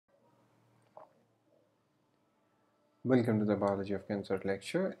Welcome to the Biology of Cancer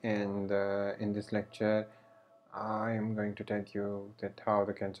lecture, and in this lecture I am going to tell you that how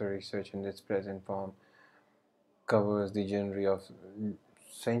the cancer research in its present form covers the genre of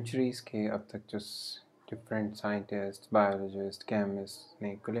centuries के अब तक जो different scientists, biologists, chemists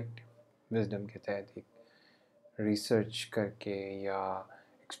ने collective wisdom के तहत एक research करके या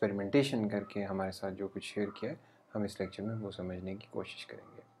experimentation करके हमारे साथ जो कुछ शेयर किया है हम इस लेक्चर में वो समझने की कोशिश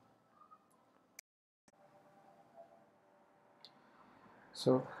करेंगे.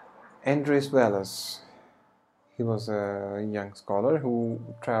 So, Andres Wallace, he was a young scholar who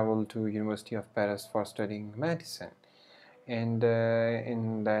traveled to University of Paris for studying medicine. And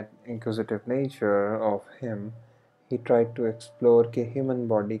in that inquisitive nature of him, he tried to explore कि human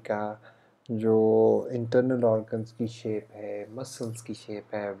body का जो internal organs की shape है, muscles की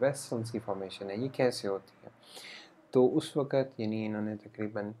shape है, vessels की formation है, ये कैसे होती है. तो उस वक़्त यानी इन्होंने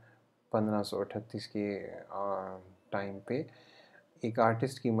तकरीबन 1538 के टाइम पे एक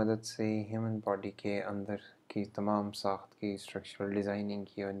आर्टिस्ट की मदद से ह्यूमन बॉडी के अंदर की तमाम साख्त की स्ट्रक्चरल डिज़ाइनिंग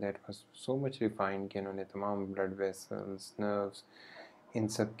की, और that was so much refined कि उन्होंने तमाम ब्लड वेसल्स, नर्व्स, इन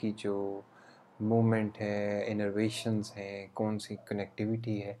सब की जो मूवमेंट है, इनर्वेशंस हैं, कौन सी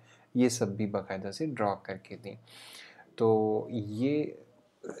कनेक्टिविटी है, ये सब भी बाकायदा से ड्रॉ करके दी. तो ये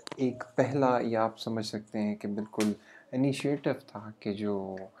एक पहला, या आप समझ सकते हैं कि बिल्कुल इनिशिएटिव था कि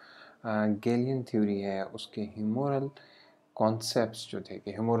जो गैलियन थ्योरी है उसके ह्यूमोरल कॉन्सेप्ट्स जो थे,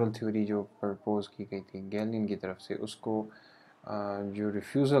 कि ह्यूमोरल थ्योरी जो प्रपोज की गई थी गैलियन की तरफ से, उसको जो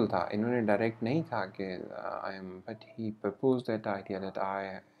रिफ्यूज़ल था, इन्होंने डायरेक्ट नहीं था कि I am, but he propose that idea that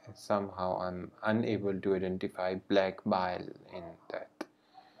I somehow I'm unable to identify black bile in that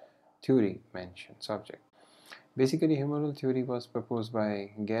theory mentioned subject. Basically, humoral theory was proposed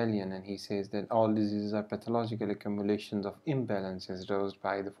by Galen, and he says that all diseases are pathological accumulations of imbalances caused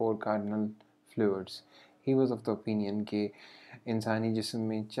by the four cardinal fluids. He was of the opinion कि इंसानी जिस्म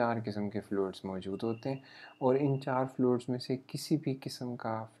में 4 किस्म के fluids मौजूद होते हैं, और इन 4 फ्लूइड्स में से किसी भी किस्म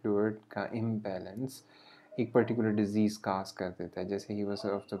का फ्लूइड का इम्बैलेंस एक पर्टिकुलर डिजीज़ काज कर देता है. जैसे he was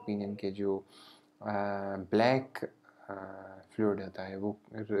of the opinion के जो ब्लैक फ्लूइड होता है वो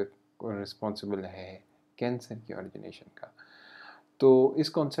रिस्पॉन्सिबल है कैंसर की ऑरिजिनेशन का. तो इस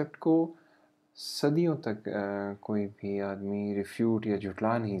कॉन्सेप्ट को सदियों तक कोई भी आदमी रिफ्यूट या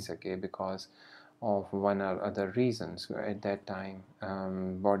झुटला नहीं सके, बिकॉज ऑफ वन और other reasons. At that time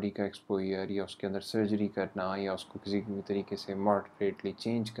body का एक्सपोजर या उसके अंदर सर्जरी करना या उसको किसी भी तरीके से मॉडरेटली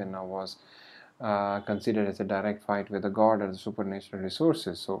चेंज करना was considered as a direct fight with the God और द सुपर नेचुरल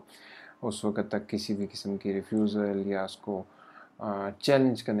रिसोर्सेज. सो उस वक्त तक किसी भी किस्म की रिफ्यूज़ल या उसको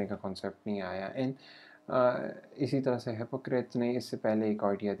चैलेंज करने का कॉन्सेप्ट नहीं आया. एंड इसी तरह से हिपोक्रेट्स ने इससे पहले एक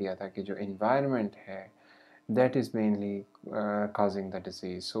आइडिया दिया था कि जो इन्वायरमेंट है that is mainly causing the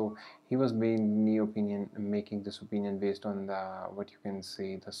disease. So he was mainly making this opinion based on the, what you can say,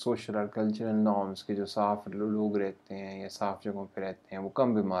 the social or cultural norms कि जो साफ लोग रहते हैं या साफ जगहों पे रहते हैं वो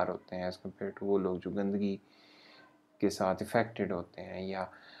कम बीमार होते हैं एज़ कम्पेयर टू वो लोग जो गंदगी के साथ इफ़ेक्टेड होते हैं. या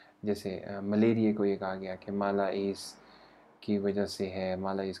जैसे मलेरिया को ये कहा गया कि मालाइस की वजह से है,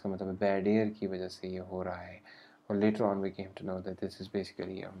 मालाइस का मतलब बैड एयर की वजह से ये हो रहा है, और later on we came to know that this is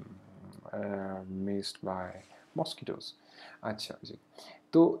basically messed bye mosquitoes. अच्छा जी,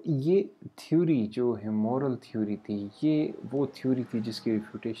 तो ये थ्योरी जो ह्यूमोरल थ्योरी थी, ये वो थ्योरी थी जिसकी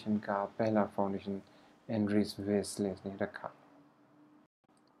रिफ्यूटेशन का पहला फाउंडेशन एंड्रीज वेसलेस ने रखा.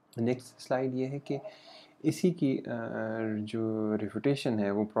 नेक्स्ट स्लाइड ये है कि इसी की जो रिफ्यूटेशन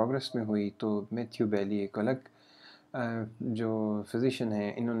है वो प्रोग्रेस में हुई. तो मैथ्यू बैली एक अलग जो फिजिशियन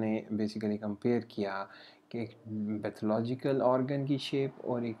है, इन्होंने बेसिकली कंपेयर किया कि एक पैथोलॉजिकल ऑर्गन की शेप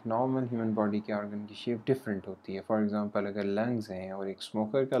और एक नॉर्मल ह्यूमन बॉडी के ऑर्गन की शेप डिफरेंट होती है. फॉर एग्जांपल अगर लंग्स हैं और एक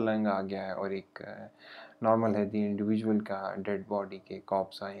स्मोकर का लंग आ गया है और एक नॉर्मल हेल्दी इंडिविजुअल का डेड बॉडी के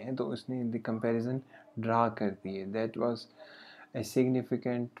कॉप्स आए हैं, तो उसने द कंपैरिजन ड्रा कर दिए. That was a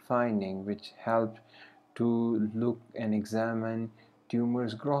significant finding which helped to look and examine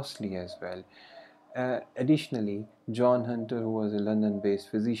tumors grossly as well. Additionally, John Hunter, who was a London-based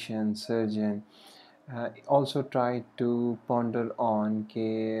physician, surgeon, also tried to ponder on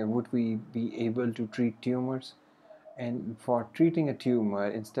would we be able to treat tumors? And for treating a tumor,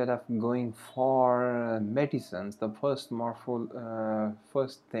 instead of going for medicines, the first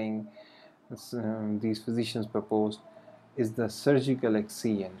thing these physicians proposed is the surgical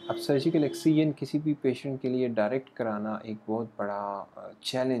excision. अब surgical excision किसी भी patient के लिए direct कराना एक बहुत बड़ा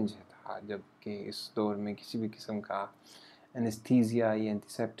challenge था, जबकि इस दौर में किसी भी किस्म का एनेस्थीसिया या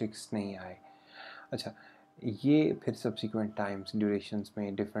एंटीसेप्टिक्स नहीं आए. अच्छा, ये फिर सब्सिक्वेंट टाइम्स ड्यूरेशंस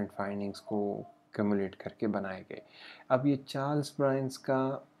में डिफरेंट फाइंडिंग्स को कम्युलेट करके बनाए गए. अब ये चार्ल्स ब्रायंस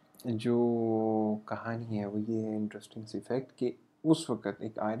का जो कहानी है वो ये है इंटरेस्टिंग सी फैक्ट कि उस वक़्त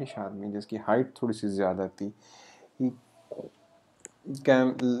एक आयरिश आदमी जिसकी हाइट थोड़ी सी ज़्यादा थी, he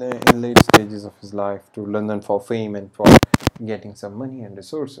came in late stages of his life to London for fame and for getting some money and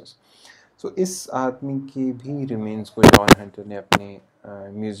resources. So इस आदमी के भी रिमेन्स को जॉन हंटर ने अपने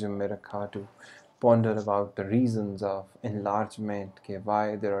म्यूज़ियम में रखा to ponder about the reasons of enlargement, के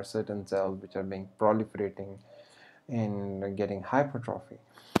why there are certain cells which are being proliferating and getting hypertrophy.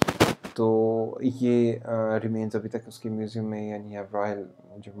 तो ये रिमेन्स अभी तक उसके म्यूज़ियम में यानी रॉयल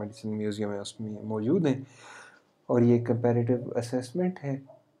जो मेडिसिन म्यूज़ियम है उसमें मौजूद हैं और ये कंपैरेटिव असेसमेंट है।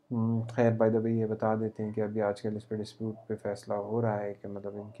 खैर बाय द वे ये बता देते हैं कि अभी आजकल इस पर डिस्प्यूट पे फैसला हो रहा है कि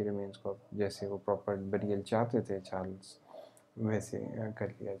मतलब इनके रिमेन्स को जैसे वो प्रॉपर बरियल चाहते थे चार्ल्स वैसे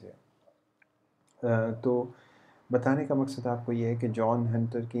कर लिया जाए। तो बताने का मकसद आपको ये है कि जॉन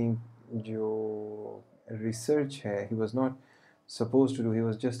हंटर की जो रिसर्च है he was not supposed to do, he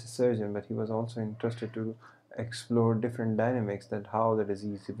was just a surgeon, but he was also interested to explore different dynamics, that how the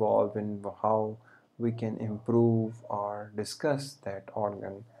disease evolved and how we can improve or discuss that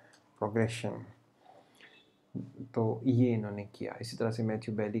organ progression. तो ये इन्होंने किया। इसी तरह से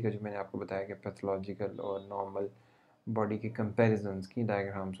Matthew बेली का जो मैंने आपको बताया कि पैथोलॉजिकल और नॉर्मल बॉडी के कंपैरिजन्स की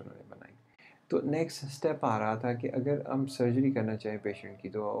डायग्राम्स उन्होंने बनाई। तो नेक्स्ट स्टेप आ रहा था कि अगर हम सर्जरी करना चाहें पेशेंट की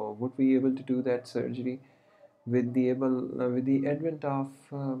तो would we able to do that surgery with the advent of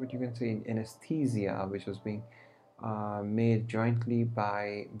what you can say anesthesia, which was being made jointly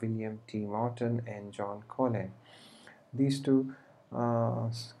by William T. Morton and John Colin. These two,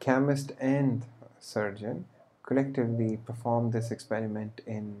 chemist and surgeon, collectively performed this experiment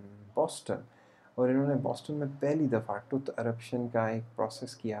in Boston. और इन्होंने Boston में पहली दफ़ा tooth eruption का एक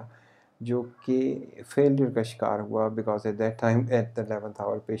process किया जो कि फेलियर का शिकार हुआ because at that time at the 11th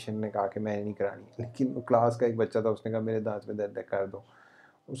our patient ने कहा कि मैंने नहीं करानी, लेकिन क्लास का एक बच्चा था उसने कहा मेरे दांत में दर्द है कर दो।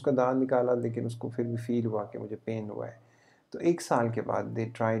 उसका दांत निकाला लेकिन उसको फिर भी फील हुआ कि मुझे पेन हुआ है। तो एक साल के बाद they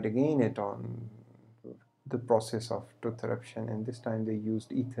tried again it on the process of tooth eruption and this time they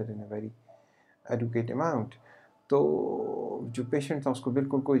used ether in a very educate amount. तो जो पेशेंट था उसको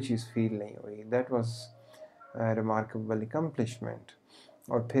बिल्कुल कोई चीज़ फील नहीं हुई। That was remarkable accomplishment.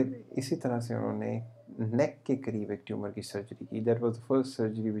 और फिर इसी तरह से उन्होंने नेक के करीब एक ट्यूमर की सर्जरी की। That was the first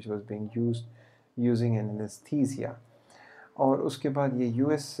surgery which was being used using N anaesthesia. और उसके बाद ये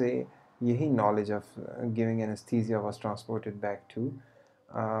यूएस से यही knowledge of giving anaesthesia was transported back to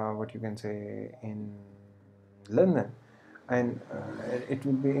what you can say in London. And it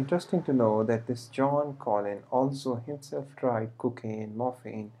will be interesting to know that this John Collin also himself tried cocaine,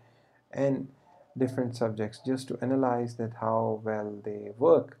 morphine, and different subjects just to analyze that how well they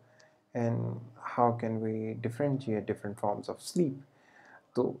work and how can we differentiate different forms of sleep.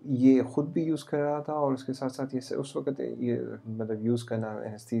 तो ये ख़ुद भी use कर रहा था और उसके साथ साथ ये उस वक्त ये मतलब यूज़ करना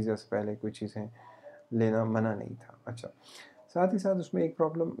एनेस्थीसिया से पहले कोई चीज़ें लेना मना नहीं था। अच्छा, साथ ही साथ उसमें एक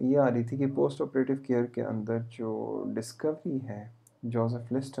प्रॉब्लम ये आ रही थी कि पोस्ट ऑपरेटिव केयर के अंदर जो डिस्कवरी है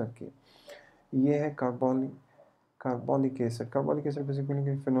जोसेफ लिस्टर की, ये है carbolic acid. Carbolic acid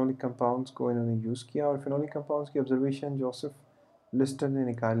basically phenolic compounds को इन्होंने यूज़ किया और फिनोलिक कंपाउंड्स की ऑब्जर्वेशन जोसेफ लिस्टर ने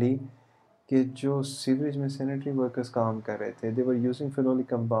निकाली कि जो सीवरेज में सैनिटरी वर्कर्स काम कर रहे थे, दे were using phenolic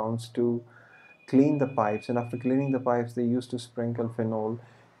compounds to clean the pipes and after cleaning the pipes they use to sprinkle phenol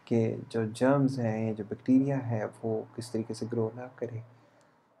के जो जर्म्स हैं, जो बैक्टीरिया है वो किस तरीके से ग्रो ना करे।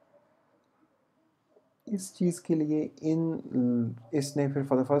 इस चीज़ के लिए इसने फिर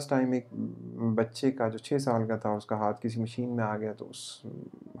फॉर द फर्स्ट टाइम एक बच्चे का जो 6 साल का था उसका हाथ किसी मशीन में आ गया तो उस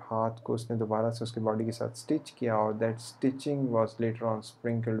हाथ को उसने दोबारा से उसके बॉडी के साथ स्टिच किया और that stitching was later on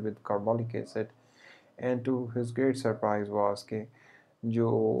sprinkled with carbolic acid and to his great surprise was के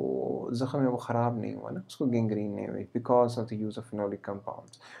जो ज़ख्म है वो ख़राब नहीं हुआ ना, उसको गैंग्रीन नहीं हुई because of the use of phenolic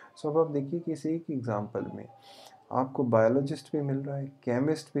compounds. सो अब आप देखिए कि इस एक एग्जांपल में आपको बायोलॉजिस्ट भी मिल रहा है,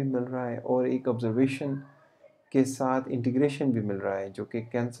 केमिस्ट भी मिल रहा है और एक ऑब्जर्वेशन के साथ इंटीग्रेशन भी मिल रहा है जो कि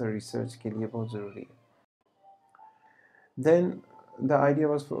कैंसर रिसर्च के लिए बहुत ज़रूरी है। Then the idea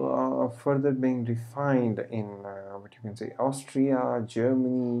was further being refined in what you can say Austria,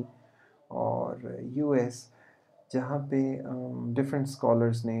 Germany और US, जहाँ पे डिफरेंट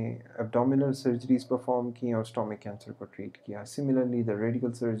स्कॉलर्स ने एब्डोमिनल सर्जरीज परफॉर्म की और स्टोमिक कैंसर को ट्रीट किया। Similarly the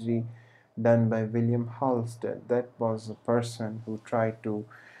radical surgery done by William Halsted, that was a person who tried to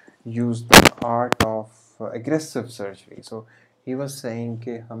use the art of aggressive surgery. So he was saying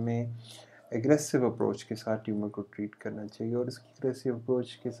कि हमें aggressive approach के साथ tumour को treat करना चाहिए और इसकी एग्रेसिव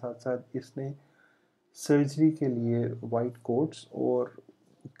अप्रोच के साथ साथ इसने सर्जरी के लिए वाइट कोट्स और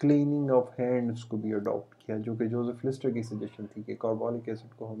क्लीनिंग ऑफ हैंड्स को भी अडॉप्ट किया, जो कि जोसेफ लिस्टर की सजेशन थी कि कार्बोलिक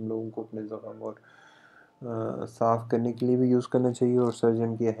एसिड को हम लोगों को अपने ज़ख्म और साफ़ करने के लिए भी यूज़ करना चाहिए और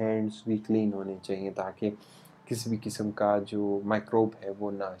सर्जन के हैंड्स भी क्लीन होने चाहिए ताकि किसी भी किस्म का जो माइक्रोब है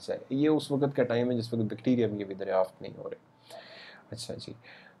वो ना जाए। ये उस वक़्त का टाइम है जिस वक़्त बैक्टीरिया भी दरियाफ़्त नहीं हो रहे। अच्छा जी।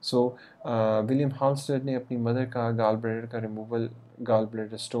 सो विलियम हाल्स्टेड ने अपनी मदर का गॉल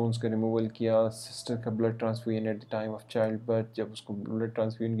ब्लैडर स्टोन्स का रिमूवल किया। सिस्टर का blood transfusion at the time of child birth, जब उसको ब्लड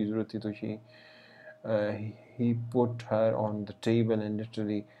ट्रांसफ्यूजन की ज़रूरत थी तो he put her on the table and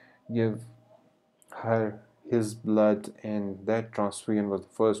literally gave her his blood, and that transfusion was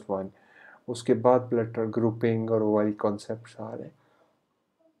the first one. उसके बाद ब्लड ग्रुपिंग और ovary concepts आ रहे हैं।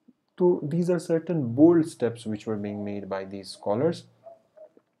 तो these are certain bold steps which were being made by these scholars,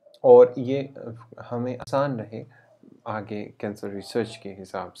 और ये हमें आसान रहे आगे कैंसर रिसर्च के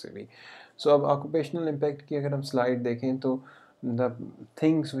हिसाब से भी। सो अब ऑक्यूपेशनल इम्पैक्ट की अगर हम स्लाइड देखें तो the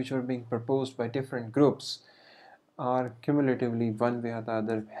things which are being proposed by different groups are cumulatively one way or the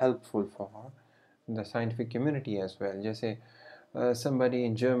other helpful for the scientific community as well. जैसे somebody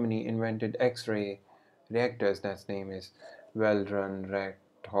in Germany invented X-ray reactors, that's name is Well-run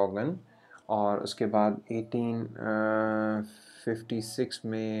Rechthagen, और उसके बाद 1856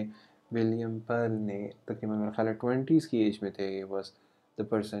 में William Perl ने तकरीबन मेरा ख्याल है 20s की एज में थे, was the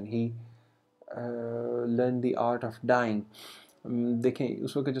person he learned the art of dyeing. देखें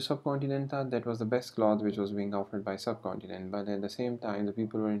उस वक्त जो सब कॉन्टिनेंट था, that was the best cloth which was being offered by सब continent, but at the same time the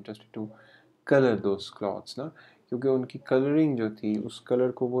people were interested to colour those clothes ना, क्योंकि उनकी कलरिंग जो थी उस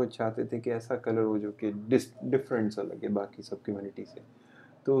कलर को वो चाहते थे कि ऐसा कलर हो जो कि डिफरेंट सा लगे बाकी सब कम्युनिटी से।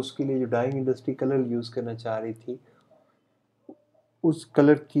 तो उसके लिए जो डाइंग इंडस्ट्री कलर यूज़ करना चाह रही थी, उस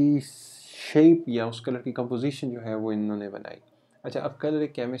कलर की शेप या उस कलर की कंपोजिशन जो है वो इन्होंने बनाई। अच्छा, अब कलर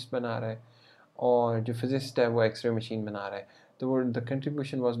एक केमिस्ट बना रहा है और जो फिजिस्ट है वो एक्सरे मशीन बना रहा है, तो वो the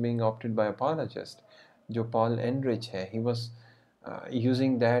contribution was being opted bye a biologist जो पॉल एनरिच है। He was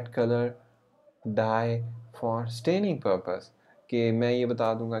using that colour die for staining purpose, कि मैं ये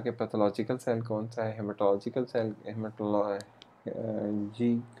बता दूंगा कि पैथोलॉजिकल सेल कौन सा है, हेमाटोलॉजिकल सेल,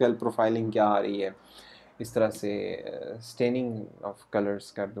 हेमाटोलॉजिकल प्रोफाइलिंग क्या आ रही है, इस तरह से स्टेनिंग ऑफ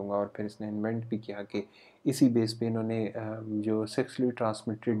कलर्स कर दूंगा। और फिर इसने इन्वेंट भी किया कि इसी बेस पे इन्होंने जो सेक्सुअली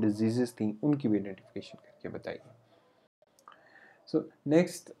ट्रांसमिटेड डिजीज़ थी उनकी भी आइडेंटिफिकेशन करके बताई। सो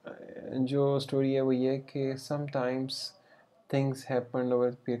नेक्स्ट जो स्टोरी है वो ये कि sometimes things happen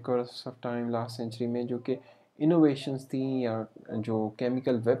over the course of time last century में, जो कि इनोवेशंस थी या जो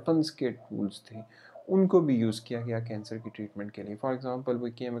केमिकल वेपन्स के टूल्स थे उनको भी यूज़ किया गया कैंसर की ट्रीटमेंट के लिए। For example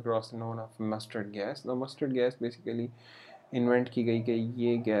we came across known of mustard gas. The mustard gas basically invent की गई कि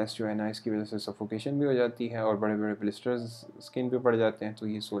ये गैस जो है ना, इसकी वजह से सफोकेशन भी हो जाती है और बड़े बड़े ब्लिस्टर्स स्किन पे पड़ जाते हैं, तो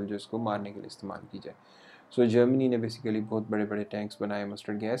ये सोल्जर्स को मारने के लिए इस्तेमाल की जाए। सो जर्मनी ने बेसिकली बहुत बड़े बड़े टैंक्स बनाए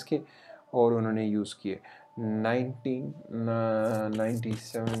मस्टर्ड गैस के और उन्होंने यूज़ किए।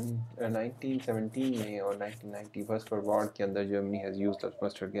 1917 में और 1990 फर्स्ट वर्ल्ड वॉर के अंदर Germany has used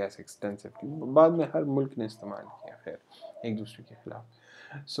mustard gas extensively. बाद में हर मुल्क ने इस्तेमाल किया फिर एक दूसरे के खिलाफ।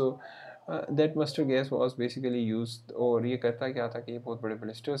 So that mustard gas was basically used, और ये करता क्या था कि ये बहुत बड़े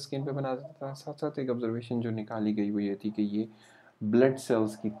ब्लिस्टर स्किन पे बना देता था। साथ साथ एक ऑब्जर्वेशन जो निकाली गई वो ये थी कि ये ब्लड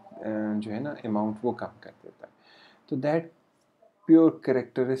सेल्स की जो है ना अमाउंट वो कम कर देता है। तो that pure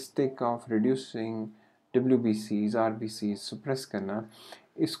characteristic of reducing WBCs RBCs suppress करना,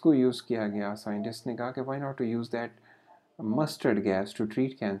 इसको यूज़ किया गया। साइंटिस्ट ने कहा कि why not to use that mustard gas to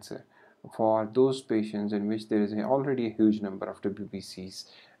treat cancer for those patients in which there is already a huge number of WBCs,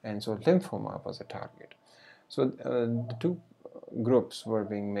 and so lymphoma was a target. So the two groups were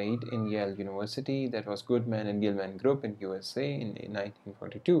being made in Yale University, that was Goodman and Gilman group in USA in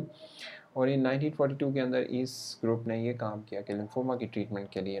 1942, और इन 1942 के अंदर इस group ने ये काम किया कि lymphoma की ट्रीटमेंट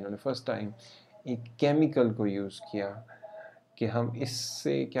के लिए इन्होंने फर्स्ट टाइम एक केमिकल को यूज़ किया कि हम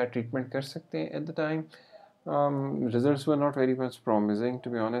इससे क्या ट्रीटमेंट कर सकते हैं। At the time results were not very much promising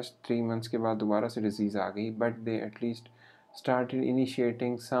to be honest. 3 months के बाद दोबारा से डिजीज़ आ गई, but they at least started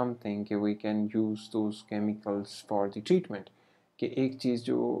initiating something कि we can use those chemicals for the treatment, कि एक चीज़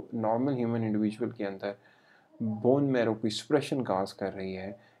जो नॉर्मल ह्यूमन इंडिविजुअल के अंदर बोन मैरो की सप्रेशन काज कर रही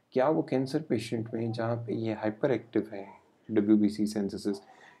है, क्या वो कैंसर पेशेंट में जहाँ पे ये हाइपर एक्टिव है WBC सिंथेसिस,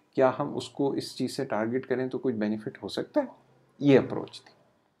 क्या हम उसको इस चीज़ से टारगेट करें तो कुछ बेनिफिट हो सकता है। ये अप्रोच थी।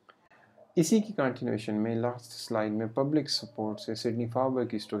 इसी की कंटिन्यूशन में लास्ट स्लाइड में पब्लिक सपोर्ट से सिडनी फार्बर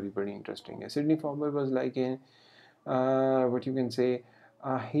की स्टोरी बड़ी इंटरेस्टिंग है। Sydney Farber was like a what you can say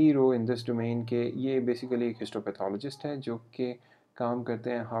hero in this domain, के ये बेसिकली एक हिस्टोपैथोलॉजिस्ट है जो कि काम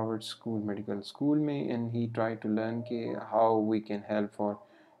करते हैं हार्वर्ड स्कूल मेडिकल स्कूल में, and he try to learn के how we can help for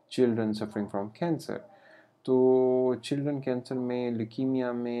children suffering from cancer. तो चिल्ड्रन कैंसर में,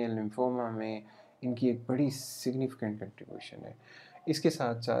 ल्यूकीमिया में, लिम्फोमा में इनकी एक बड़ी सिग्निफिकेंट कंट्रीब्यूशन है। इसके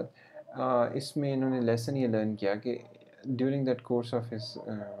साथ साथ इसमें इन्होंने लेसन ये लर्न किया कि during that course of his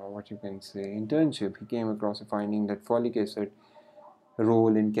what you can say internship he came across a finding that folic acid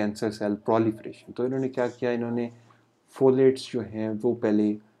role in cancer cell proliferation. तो इन्होंने क्या किया, इन्होंने फोलेट्स जो हैं वो पहले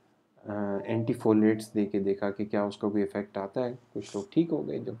एंटी फोलेट्स दे के देखा कि क्या उसका कोई इफेक्ट आता है। कुछ लोग ठीक हो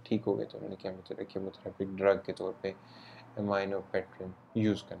गए, जब ठीक हो गए तो उन्होंने केमोथेरेपी ड्रग के तौर पे एमाइनोपेट्रिन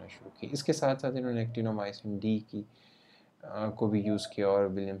यूज़ करना शुरू की। इसके साथ साथ इन्होंने एक्टिनोमाइसिन डी की को भी यूज़ किया और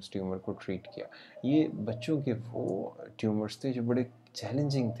विलियम्स ट्यूमर को ट्रीट किया। ये बच्चों के वो ट्यूमर्स थे जो बड़े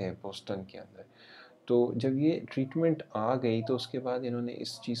चैलेंजिंग थे बोस्टन के अंदर। तो जब ये ट्रीटमेंट आ गई तो उसके बाद इन्होंने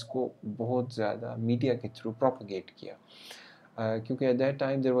इस चीज़ को बहुत ज़्यादा मीडिया के थ्रू प्रोपगेट किया। क्योंकि at that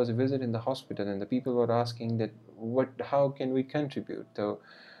time there was a visit in the hospital and the people were asking that how can we contribute. So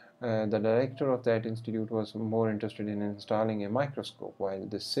the director of that institute was more interested in installing a microscope, while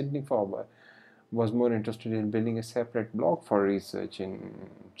the Sydney Farber was more interested in building a separate block for research in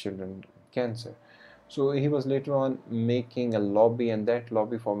children cancer. So he was later on making a lobby, and that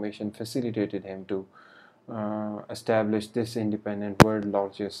lobby formation facilitated him to establish this independent world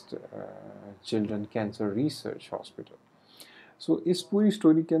largest children cancer research hospital. सो इस पूरी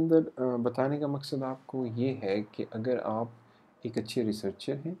story के अंदर बताने का मकसद आपको ये है कि अगर आप एक अच्छे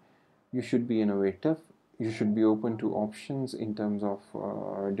रिसर्चर हैं, you should be innovative, you should be open to options in terms of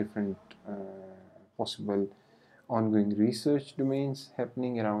different possible ongoing research domains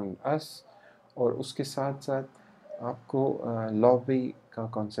happening around us. और उसके साथ साथ आपको लॉबी का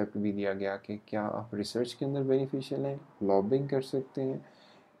कॉन्सेप्ट भी दिया गया कि क्या आप रिसर्च के अंदर बेनिफिशियल हैं, लॉबिंग कर सकते हैं,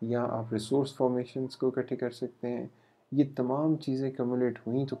 या आप रिसोर्स फॉर्मेशंस को इकट्ठे कर सकते हैं। ये तमाम चीज़ें कम्युलेट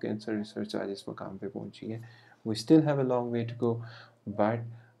हुई तो कैंसर रिसर्च आज इस मकाम पे पहुंची है। We still have a long way to go, but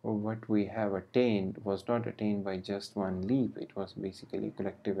what we have attained was not attained by just one leap. It was basically a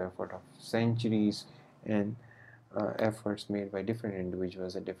collective effort of centuries and efforts made by different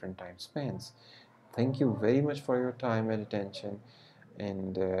individuals at different time spans. Thank you very much for your time and attention,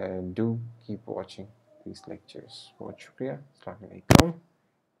 and do keep watching these lectures. बहुत शुक्रिया। अस्सलाम वालेकुम।